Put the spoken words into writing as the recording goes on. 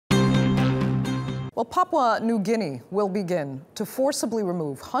Well, Papua New Guinea will begin to forcibly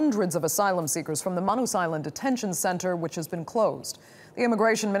remove hundreds of asylum seekers from the Manus Island detention center, which has been closed. The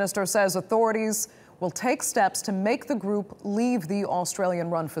immigration minister says authorities will take steps to make the group leave the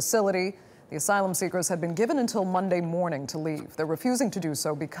Australian-run facility. The asylum seekers had been given until Monday morning to leave. They're refusing to do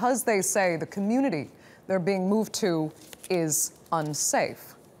so because they say the community they're being moved to is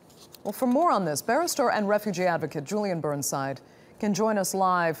unsafe. Well, for more on this, barrister and refugee advocate Julian Burnside can join us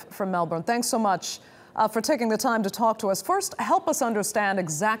live from Melbourne. Thanks so much for taking the time to talk to us. First, help us understand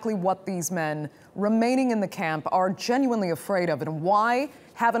exactly what these men remaining in the camp are genuinely afraid of, and why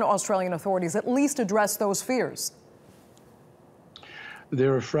haven't Australian authorities at least addressed those fears?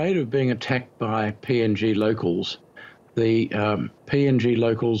 They're afraid of being attacked by PNG locals. The PNG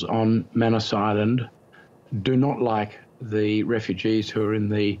locals on Manus Island do not like the refugees who are in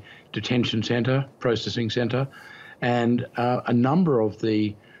the detention centre, processing centre, and a number of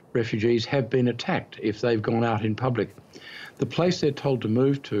the refugees have been attacked if they've gone out in public. The place they're told to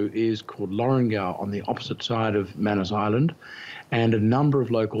move to is called Lorengau on the opposite side of Manus Island, and a number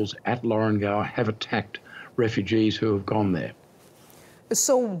of locals at Lorengau have attacked refugees who have gone there.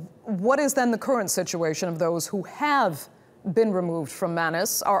 So what is then the current situation of those who have been removed from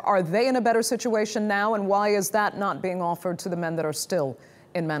Manus? Are they in a better situation now, and why is that not being offered to the men that are still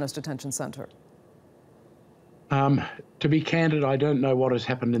in Manus Detention Centre? To be candid, I don't know what has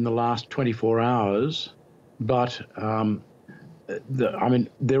happened in the last 24 hours, but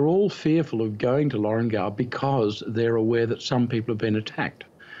they're all fearful of going to Lorengau because they're aware that some people have been attacked.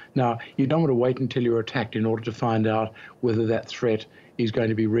 Now, you don't want to wait until you're attacked in order to find out whether that threat is going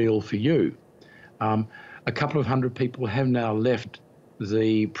to be real for you. A couple of hundred people have now left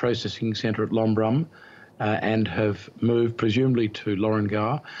the processing centre at Lombrum and have moved presumably to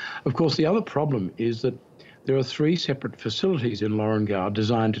Lorengau. Of course, the other problem is that there are 3 separate facilities in Lorengau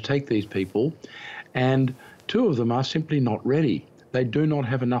designed to take these people, and 2 of them are simply not ready. They do not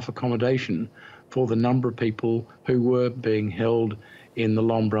have enough accommodation for the number of people who were being held in the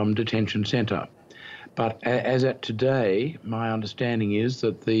Lombrum detention centre. But as at today, my understanding is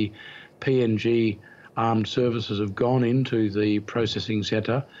that the PNG armed services have gone into the processing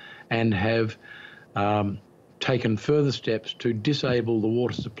centre and have taken further steps to disable the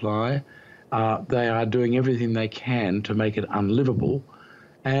water supply. They are doing everything they can to make it unlivable.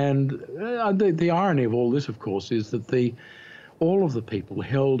 And the irony of all this, of course, is that all of the people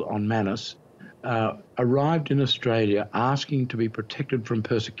held on Manus arrived in Australia asking to be protected from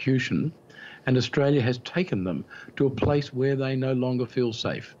persecution, and Australia has taken them to a place where they no longer feel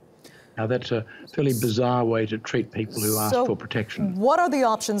safe. Now, that's a fairly bizarre way to treat people who ask for protection. What are the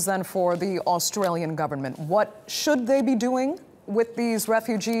options then for the Australian government? What should they be doing with these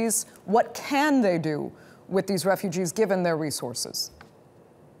refugees? What can they do with these refugees given their resources?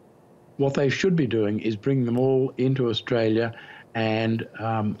 What they should be doing is bring them all into Australia and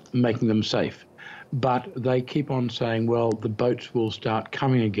making them safe. But they keep on saying, well, the boats will start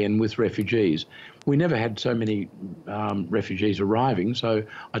coming again with refugees. We never had so many refugees arriving, so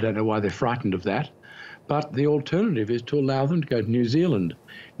I don't know why they're frightened of that. But the alternative is to allow them to go to New Zealand.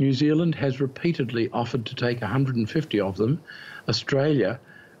 New Zealand has repeatedly offered to take 150 of them. Australia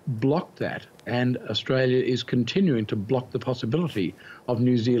blocked that, and Australia is continuing to block the possibility of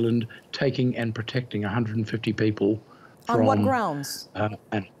New Zealand taking and protecting 150 people from... On what grounds?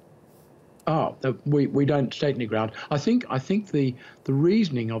 We don't state any ground. I think the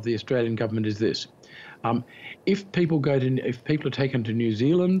reasoning of the Australian government is this: if people are taken to New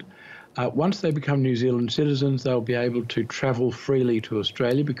Zealand, once they become New Zealand citizens, they'll be able to travel freely to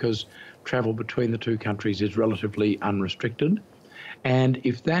Australia because travel between the 2 countries is relatively unrestricted. And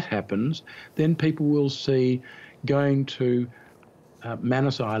if that happens, then people will see going to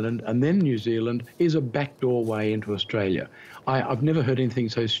Manus Island and then New Zealand is a backdoor way into Australia. I've never heard anything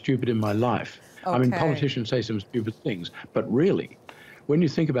so stupid in my life. Okay. I mean, politicians say some stupid things, but really, when you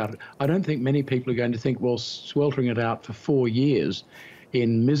think about it, I don't think many people are going to think, well, sweltering it out for 4 years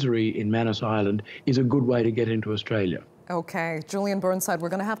in misery in Manus Island is a good way to get into Australia. Okay, Julian Burnside, we're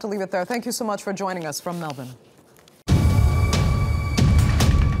going to have to leave it there. Thank you so much for joining us from Melbourne.